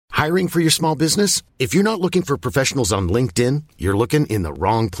Hiring for your small business? If you're not looking for professionals on LinkedIn, you're looking in the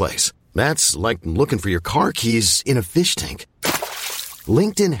wrong place. That's like looking for your car keys in a fish tank.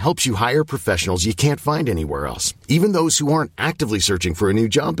 LinkedIn helps you hire professionals you can't find anywhere else, even those who aren't actively searching for a new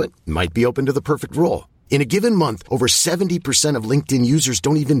job but might be open to the perfect role. In a given month, over 70% of LinkedIn users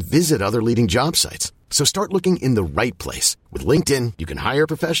don't even visit other leading job sites. So start looking in the right place. With LinkedIn, you can hire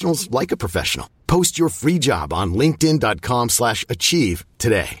professionals like a professional. Post your free job on linkedin.com/achieve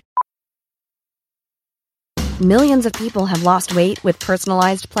today. Millions of people have lost weight with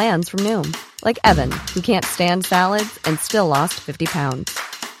personalized plans from Noom. Like Evan, who can't stand salads and still lost 50 pounds.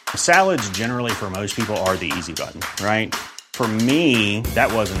 Salads generally for most people are the easy button, right? For me,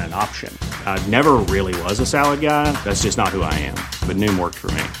 that wasn't an option. I never really was a salad guy. That's just not who I am. But Noom worked for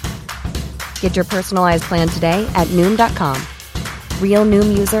me. Get your personalized plan today at Noom.com. Real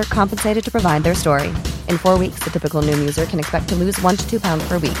Noom user compensated to provide their story. In 4 weeks, the typical Noom user can expect to lose 1 to 2 pounds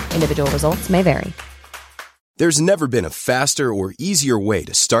per week. Individual results may vary. There's never been a faster or easier way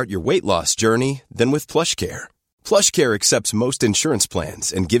to start your weight loss journey than with PlushCare. PlushCare accepts most insurance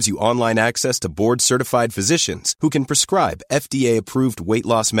plans and gives you online access to board-certified physicians who can prescribe FDA-approved weight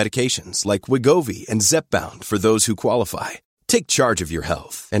loss medications like Wegovy and Zepbound for those who qualify. Take charge of your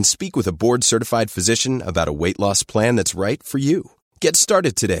health and speak with a board-certified physician about a weight loss plan that's right for you. Get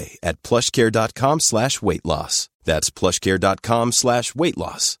started today at plushcare.com/weight loss. That's plushcare.com/weight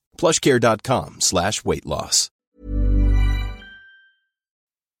loss. plushcare.com/weight loss.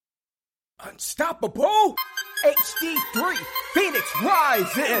 Unstoppable HD3 Phoenix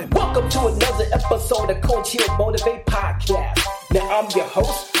Rising. Welcome to another episode of Coach Hill Motivate Podcast. Now I'm your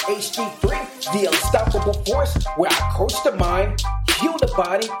host, HD3, the unstoppable force, where I coach the mind, heal the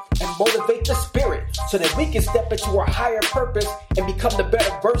body, and motivate the spirit so that we can step into our higher purpose and become the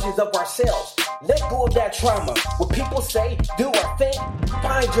better versions of ourselves. Let go of that trauma. What people say, do or think,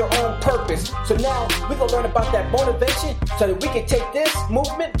 find your own purpose. So now we're going to learn about that motivation so that we can take this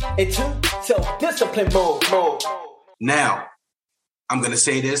movement into self-discipline mode. Now, I'm going to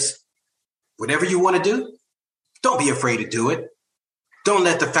say this. Whatever you want to do, don't be afraid to do it. Don't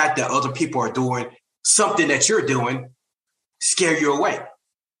let the fact that other people are doing something that you're doing scare you away.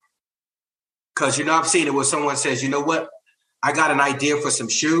 Because, I've seen it where someone says, you know what? I got an idea for some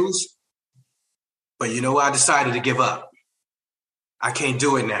shoes, but I decided to give up. I can't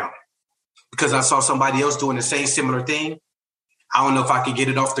do it now because I saw somebody else doing the same similar thing. I don't know if I can get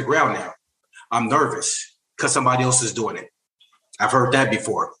it off the ground now. I'm nervous because somebody else is doing it. I've heard that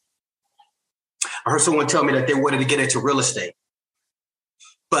before. I heard someone tell me that they wanted to get into real estate.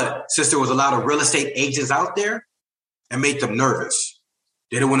 But since there was a lot of real estate agents out there, it made them nervous.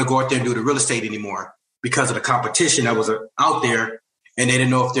 They didn't want to go out there and do the real estate anymore because of the competition that was out there. And they didn't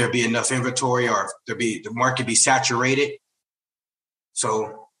know if there'd be enough inventory or if the market be saturated.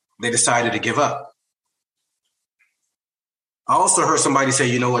 So they decided to give up. I also heard somebody say,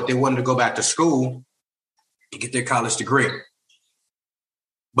 they wanted to go back to school and get their college degree.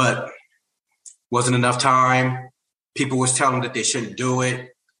 But wasn't enough time. People was telling them that they shouldn't do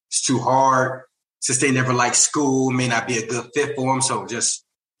it. It's too hard. Since they never liked school, may not be a good fit for them. So just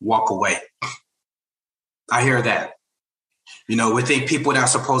walk away. I hear that. We think people that are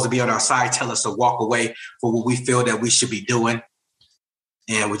supposed to be on our side tell us to walk away for what we feel that we should be doing.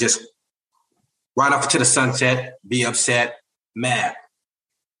 And we just ride off into the sunset, be upset, mad.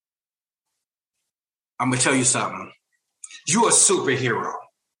 I'm going to tell you something. You're a superhero.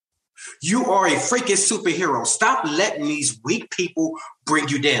 You are a freaking superhero. Stop letting these weak people bring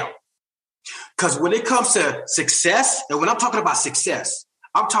you down. Because when it comes to success, and when I'm talking about success,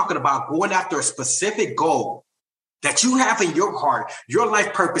 I'm talking about going after a specific goal that you have in your heart, your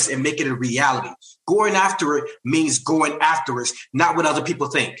life purpose, and make it a reality. Going after it means going after it, not what other people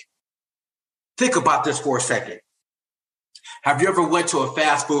think. Think about this for a second. Have you ever went to a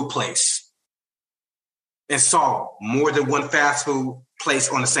fast food place and saw more than one fast food place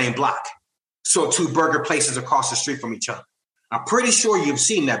on the same block? So 2 burger places across the street from each other. I'm pretty sure you've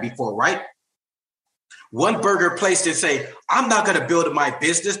seen that before, right? One burger place that say, I'm not going to build my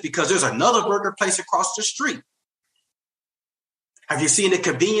business because there's another burger place across the street. Have you seen a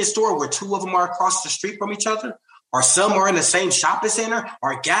convenience store where 2 of them are across the street from each other? Or some are in the same shopping center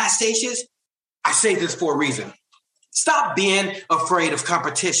or gas stations? I say this for a reason. Stop being afraid of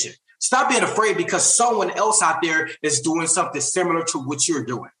competition. Stop being afraid because someone else out there is doing something similar to what you're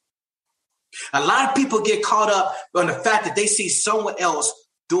doing. A lot of people get caught up on the fact that they see someone else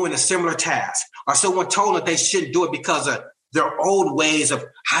doing a similar task, or someone told them they shouldn't do it because of their old ways of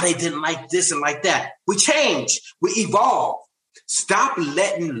how they didn't like this and like that. We change, we evolve. Stop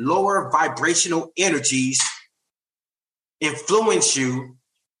letting lower vibrational energies influence you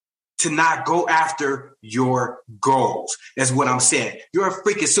to not go after your goals. That's what I'm saying. You're a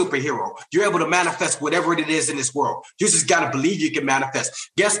freaking superhero. You're able to manifest whatever it is in this world. You just got to believe you can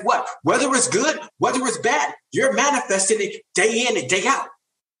manifest. Guess what? Whether it's good, whether it's bad, you're manifesting it day in and day out.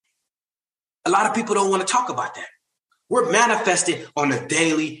 A lot of people don't want to talk about that. We're manifesting on a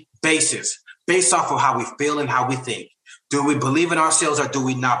daily basis based off of how we feel and how we think. Do we believe in ourselves or do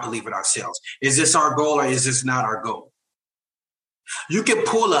we not believe in ourselves? Is this our goal or is this not our goal? You can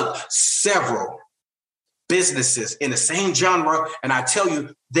pull up several businesses in the same genre, and I tell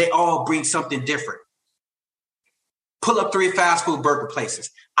you, they all bring something different. Pull up 3 fast food burger places.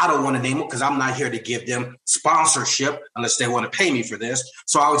 I don't want to name them because I'm not here to give them sponsorship unless they want to pay me for this.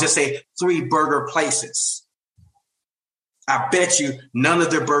 So I would just say 3 burger places. I bet you none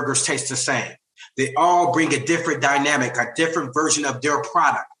of their burgers taste the same. They all bring a different dynamic, a different version of their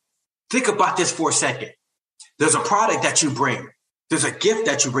product. Think about this for a second. There's a product that you bring. There's a gift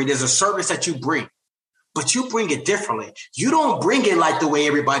that you bring. There's a service that you bring, but you bring it differently. You don't bring it like the way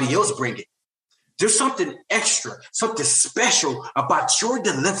everybody else bring it. There's something extra, something special about your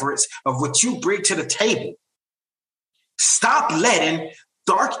deliverance of what you bring to the table. Stop letting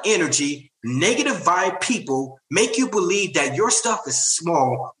dark energy, negative vibe people make you believe that your stuff is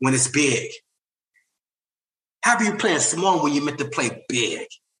small when it's big. Have you playing small when you meant to play big?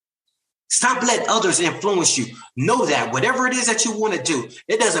 Stop letting others influence you. Know that whatever it is that you want to do,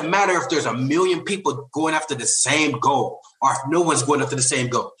 it doesn't matter if there's 1 million people going after the same goal or if no one's going after the same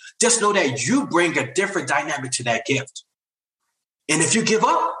goal. Just know that you bring a different dynamic to that gift. And if you give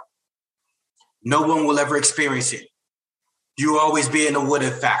up, no one will ever experience it. You always be in the what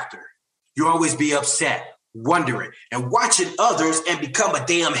if factor. You always be upset, wondering, and watching others and become a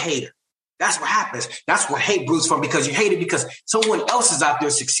damn hater. That's what happens. That's where hate brews from, because you hate it because someone else is out there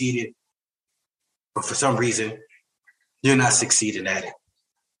succeeding. But for some reason, you're not succeeding at it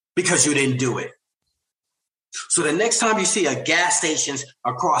because you didn't do it. So the next time you see a gas stations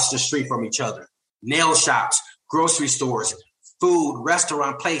across the street from each other, nail shops, grocery stores, food,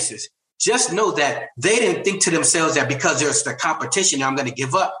 restaurant places, just know that they didn't think to themselves that because there's the competition, I'm going to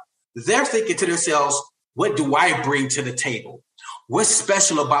give up. They're thinking to themselves, what do I bring to the table? What's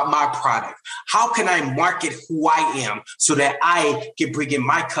special about my product? How can I market who I am so that I can bring in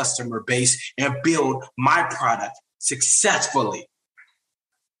my customer base and build my product successfully?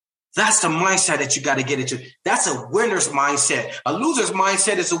 That's the mindset that you got to get into. That's a winner's mindset. A loser's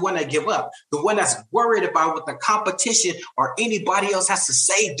mindset is the one that give up, the one that's worried about what the competition or anybody else has to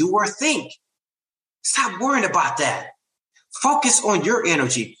say, do, or think. Stop worrying about that. Focus on your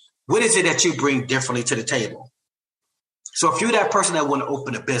energy. What is it that you bring differently to the table? So if you're that person that want to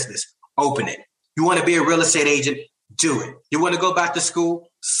open a business, open it. You want to be a real estate agent, do it. You want to go back to school,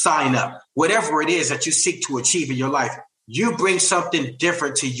 sign up. Whatever it is that you seek to achieve in your life, you bring something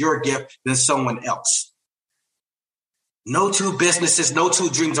different to your gift than someone else. No 2 businesses, no 2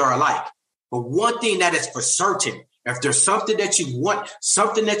 dreams are alike. But one thing that is for certain, if there's something that you want,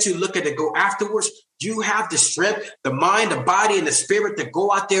 something that you look at to go afterwards, you have the strength, the mind, the body, and the spirit to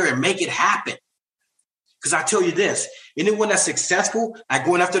go out there and make it happen. Because I tell you this, anyone that's successful at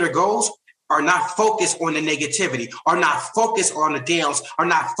going after their goals are not focused on the negativity, are not focused on the downs, are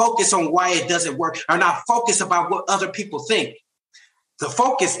not focused on why it doesn't work, are not focused about what other people think. The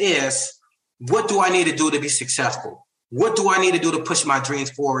focus is, what do I need to do to be successful? What do I need to do to push my dreams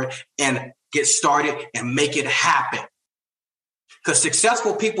forward and get started and make it happen? Because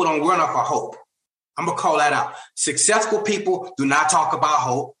successful people don't run off of hope. I'm going to call that out. Successful people do not talk about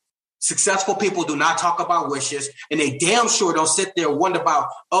hope. Successful people do not talk about wishes, and they damn sure don't sit there and wonder about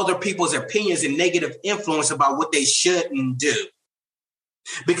other people's opinions and negative influence about what they shouldn't do.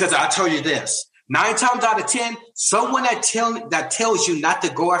 Because I'll tell you this, 9 times out of 10, someone that tells you not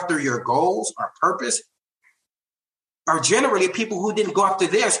to go after your goals or purpose are generally people who didn't go after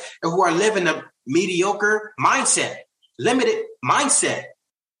theirs and who are living a mediocre mindset, limited mindset.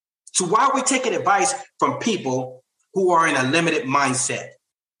 So why are we taking advice from people who are in a limited mindset?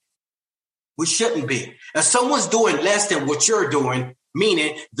 We shouldn't be. If someone's doing less than what you're doing,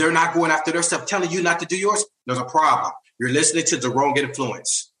 meaning they're not going after their stuff, telling you not to do yours, there's a problem. You're listening to the wrong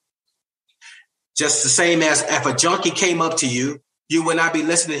influence. Just the same as if a junkie came up to you, you would not be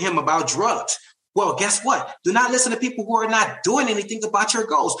listening to him about drugs. Well, guess what? Do not listen to people who are not doing anything about your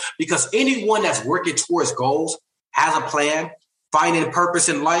goals, because anyone that's working towards goals, has a plan, finding purpose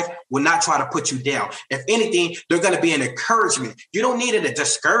in life, will not try to put you down. If anything, they're going to be an encouragement. You don't need a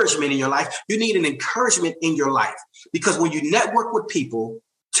discouragement in your life. You need an encouragement in your life. Because when you network with people,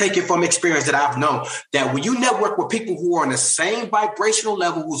 take it from experience that I've known, that when you network with people who are on the same vibrational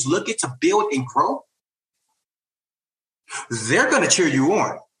level, who's looking to build and grow, they're going to cheer you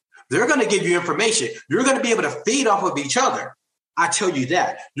on. They're going to give you information. You're going to be able to feed off of each other. I tell you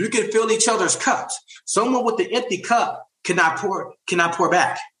that. You can fill each other's cups. Someone with the empty cup cannot pour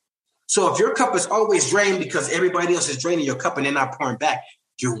back. So if your cup is always drained because everybody else is draining your cup and they're not pouring back,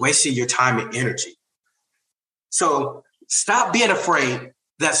 you're wasting your time and energy. So stop being afraid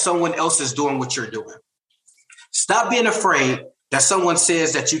that someone else is doing what you're doing. Stop being afraid that someone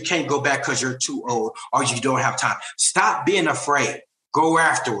says that you can't go back because you're too old or you don't have time. Stop being afraid. Go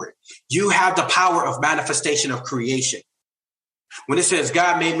after it. You have the power of manifestation of creation. When it says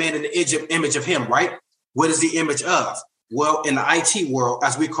God made man in the image of him, right? What is the image of? Well, in the IT world,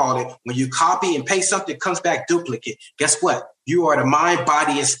 as we call it, when you copy and paste something, it comes back duplicate. Guess what? You are the mind,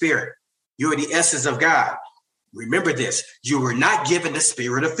 body, and spirit. You are the essence of God. Remember this. You were not given the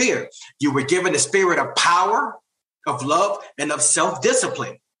spirit of fear. You were given the spirit of power, of love, and of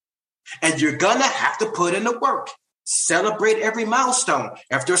self-discipline. And you're going to have to put in the work. Celebrate every milestone.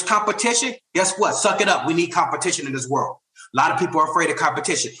 If there's competition, guess what? Suck it up. We need competition in this world. A lot of people are afraid of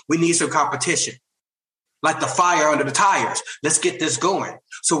competition. We need some competition. Like the fire under the tires. Let's get this going.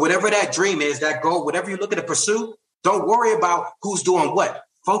 So whatever that dream is, that goal, whatever you're looking to pursue, don't worry about who's doing what.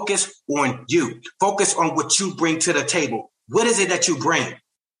 Focus on you. Focus on what you bring to the table. What is it that you bring?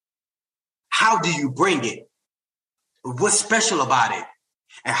 How do you bring it? What's special about it?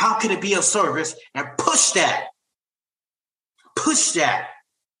 And how can it be of service? And push that. Push that.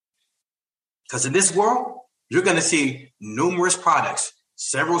 Because in this world, you're going to see numerous products,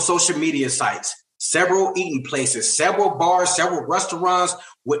 several social media sites, several eating places, several bars, several restaurants,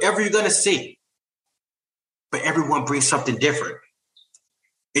 whatever you're going to see. But everyone brings something different.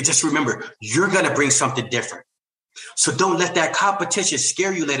 And just remember, you're going to bring something different. So don't let that competition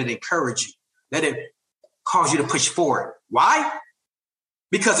scare you. Let it encourage you. Let it cause you to push forward. Why?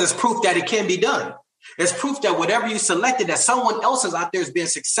 Because it's proof that it can be done. It's proof that whatever you selected, that someone else is out there is being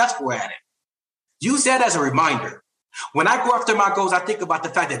successful at it. Use that as a reminder. When I go after my goals, I think about the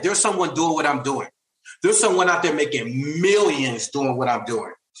fact that there's someone doing what I'm doing. There's someone out there making millions doing what I'm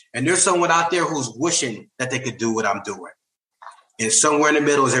doing. And there's someone out there who's wishing that they could do what I'm doing. And somewhere in the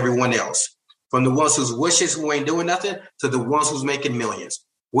middle is everyone else. From the ones whose wishes who ain't doing nothing to the ones who's making millions.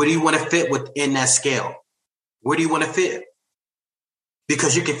 Where do you want to fit within that scale? Where do you want to fit?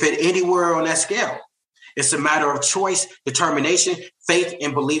 Because you can fit anywhere on that scale. It's a matter of choice, determination, faith,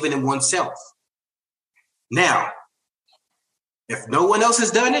 and believing in oneself. Now, if no one else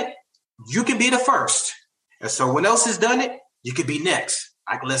has done it, you can be the first. If someone else has done it, you can be next.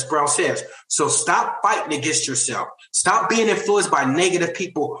 Like Les Brown says. So stop fighting against yourself. Stop being influenced by negative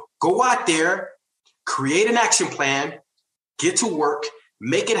people. Go out there, create an action plan, get to work,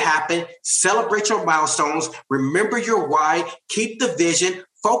 make it happen, celebrate your milestones, remember your why, keep the vision,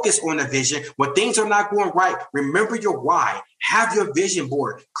 focus on the vision. When things are not going right, remember your why. Have your vision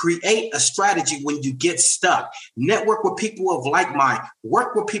board. Create a strategy when you get stuck. Network with people of like mind.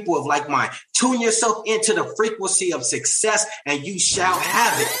 Work with people of like mind. Tune yourself into the frequency of success and you shall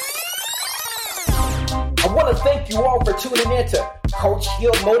have it. I want to thank you all for tuning in to Coach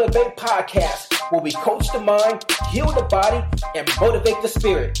Heal Motivate Podcast, where we coach the mind, heal the body, and motivate the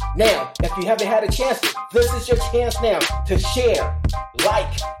spirit. Now, if you haven't had a chance, this is your chance now to share,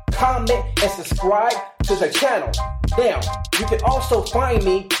 like, comment, and subscribe to the channel. Now, you can also find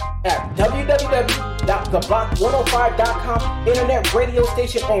me at www.theblock105.com internet radio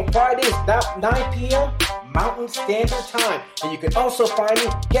station on Fridays, 9 p.m. Mountain Standard Time. And you can also find me,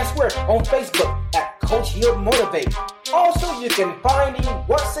 guess where? On Facebook at Coach Heal Motivate. Also, you can find me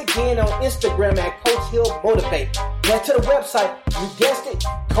once again on Instagram at Coach Heal Motivate. Get to the website, you guessed it,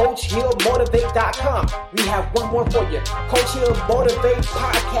 CoachHealMotivate.com. We have one more for you,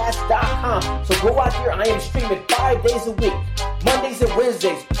 CoachHealMotivatePodcast.com. So go out there. I am streaming 5 days a week, Mondays and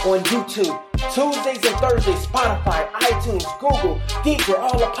Wednesdays on YouTube, Tuesdays and Thursdays, Spotify, iTunes, Google, Deezer,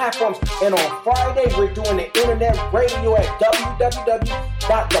 all the platforms. And on Friday, we're doing the internet radio at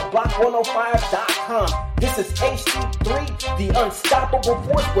www.theblock105.com. This is HD3, the Unstoppable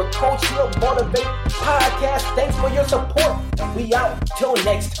Force with Coach Heal Motivate Podcast. Thanks for your support, and we out till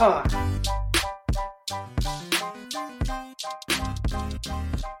next time.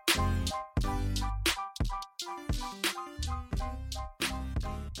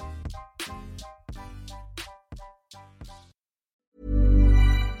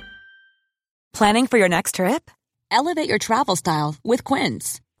 Planning for your next trip? Elevate your travel style with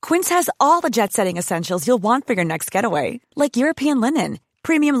Quince. Quince has all the jet-setting essentials you'll want for your next getaway, like European linen,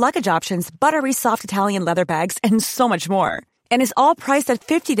 premium luggage options, buttery soft Italian leather bags, and so much more. And is all priced at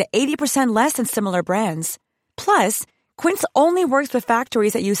 50 to 80% less than similar brands. Plus, Quince only works with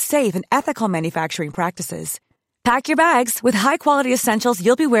factories that use safe and ethical manufacturing practices. Pack your bags with high-quality essentials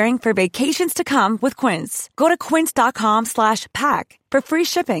you'll be wearing for vacations to come with Quince. Go to quince.com/pack for free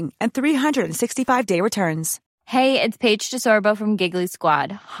shipping and 365-day returns. Hey, it's Paige DeSorbo from Giggly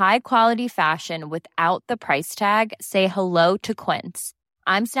Squad. High quality fashion without the price tag. Say hello to Quince.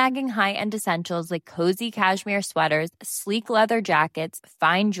 I'm snagging high-end essentials like cozy cashmere sweaters, sleek leather jackets,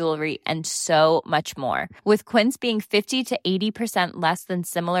 fine jewelry, and so much more. With Quince being 50 to 80% less than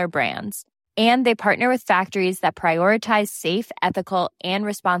similar brands. And they partner with factories that prioritize safe, ethical, and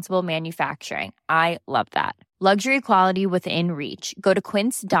responsible manufacturing. I love that. Luxury quality within reach. Go to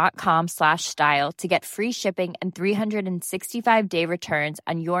quince.com/style to get free shipping and 365-day returns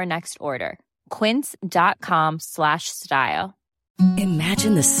on your next order. Quince.com/style.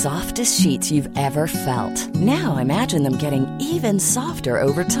 Imagine the softest sheets you've ever felt. Now imagine them getting even softer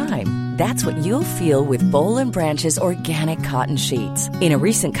over time. That's what you'll feel with Boll & Branch's organic cotton sheets. In a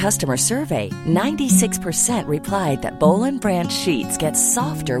recent customer survey, 96% replied that Boll & Branch sheets get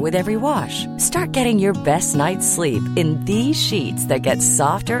softer with every wash. Start getting your best night's sleep in these sheets that get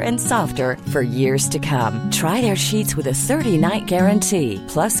softer and softer for years to come. Try their sheets with a 30-night guarantee.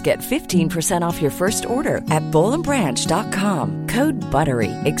 Plus, get 15% off your first order at bollandbranch.com. Code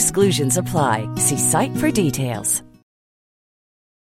BUTTERY. Exclusions apply. See site for details.